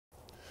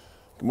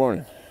Good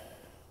morning.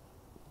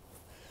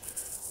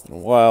 Been a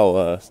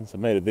while since I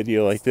made a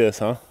video like this,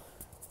 huh?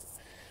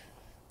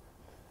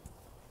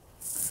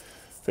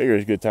 Figure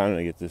it's a good time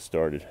to get this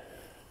started.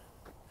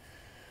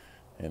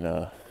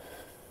 And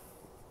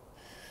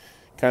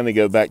kind of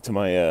go back to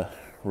my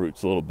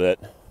roots a little bit.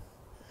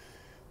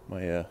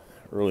 My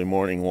early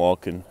morning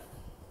walk and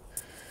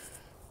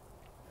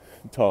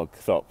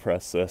thought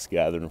process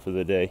gathering for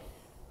the day.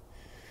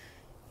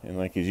 And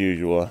like as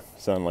usual, I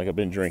sound like I've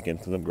been drinking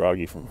because I'm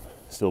groggy from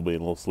still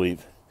being a little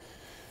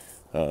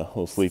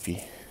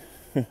sleepy.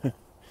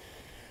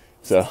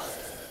 So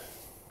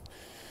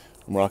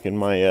I'm rocking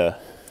my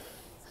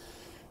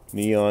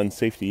neon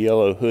safety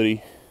yellow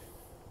hoodie.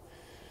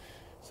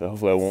 So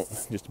hopefully I won't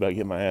just about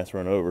get my ass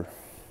run over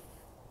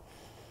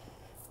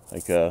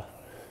like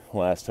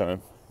last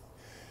time.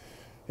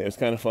 It was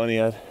kind of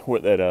funny. I wore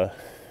that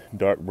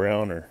dark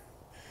brown or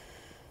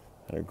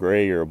a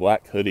gray or a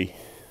black hoodie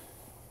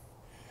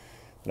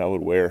that I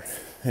would wear,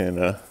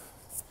 and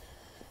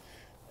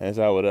as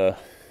I would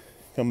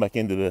come back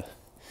into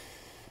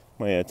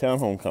my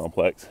townhome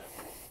complex,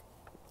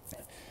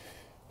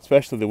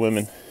 especially the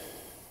women,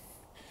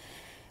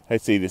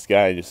 I'd see this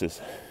guy in just this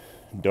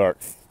dark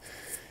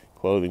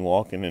clothing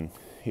walking, and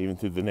even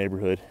through the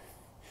neighborhood.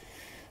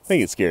 I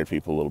think it scared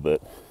people a little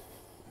bit.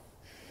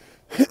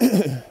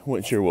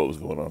 Wasn't sure what was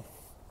going on.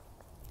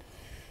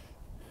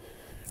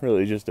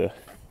 Really just a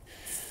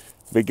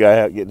big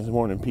guy out getting his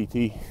morning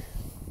PT.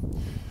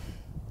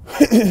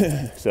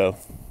 So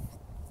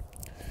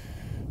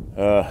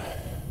I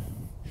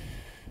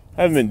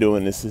haven't been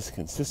doing this as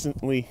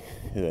consistently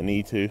as I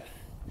need to.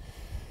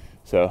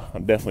 So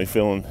I'm definitely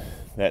feeling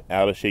that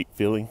out of shape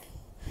feeling.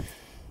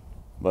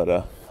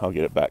 But I'll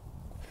get it back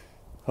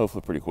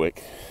hopefully pretty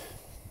quick.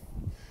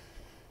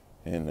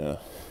 And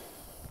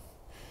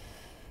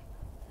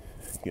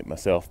get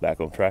myself back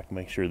on track to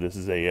make sure this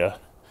is a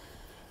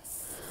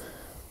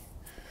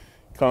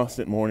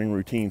constant morning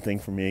routine thing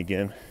for me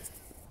again.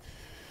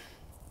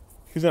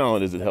 Because not only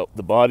does it help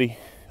the body,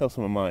 it helps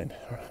my mind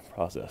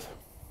process.